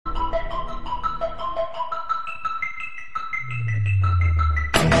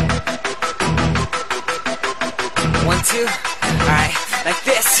two. Alright, like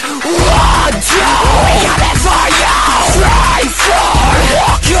this. 1, 2, we got it for you. 3, 4,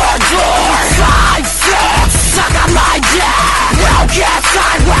 lock your door. 5, 6, suck on my dick. We'll get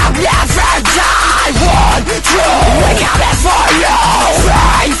signed, we'll never die. 1, 2, we got it for you.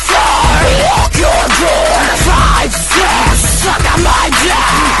 3, 4, lock your door. 5, 6, suck on my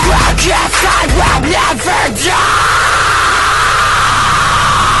dick. We'll get signed, we'll never die.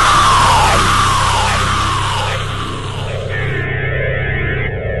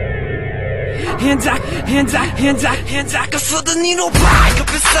 And I can feel the needle break up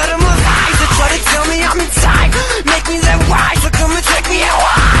inside of my eyes. They try to tell me I'm inside, make me that wise, so come and take me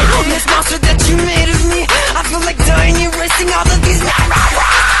away. This monster that you made of me, I feel like dying, erasing all of these memories.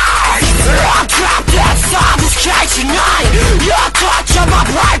 I'm trapped inside this cage tonight. Your touch of my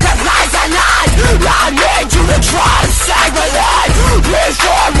private lies at night. I need you to try to save my life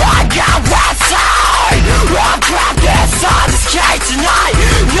before I get outside. I'm trapped inside this cage tonight.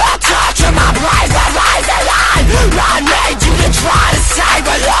 Your touch of my private lies at night. I need you to try to save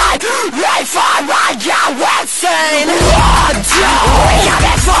my life before I get insane. 1, 2, we got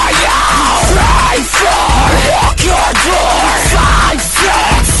it for you. 3, 4, lock your door. 5,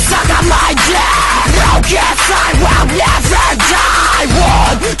 6, suck on my dick. We'll get signed, we'll never die.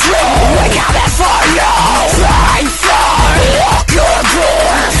 1, 2, we got it for you. 3, 4, lock your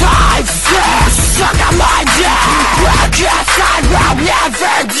door. 5, 6, suck on my dick. We'll get signed, we'll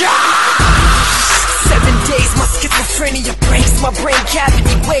never die. 7 days, my schizophrenia breaks. My brain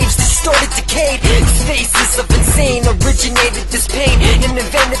cavity waves, distorted, decayed. These faces of insane originated this pain and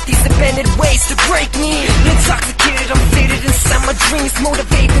invented these abandoned ways to break me. Intoxicated, I'm faded inside my dreams.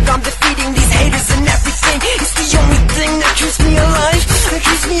 Motivated, I'm defeating these haters and everything. It's the only thing that keeps me alive, that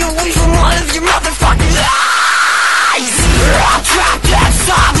keeps me away from all of your motherfucking lies. I'm trapped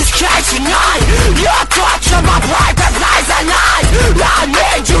inside this cage tonight. Your touch of my private lies at night. I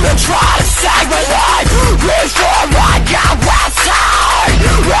need you to try to save my life before I get outside.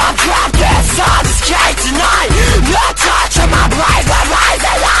 I'm trapped inside this cage tonight. Your touch of my private lies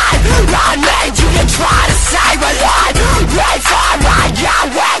at night. I need you to try to save my life before I get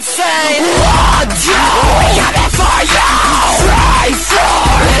insane. 1, 2, we got it for you. 3, 4,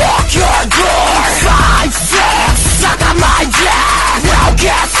 lock your door. 5, 6, suck on my dick. We'll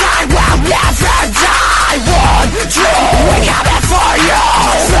get signed, we'll never die. 1, 2, we got it for you.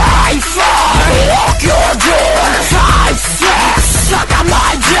 3, 4, lock your door. 5, 6, suck on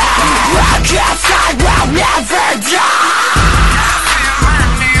my dick. We'll get signed, we'll never die.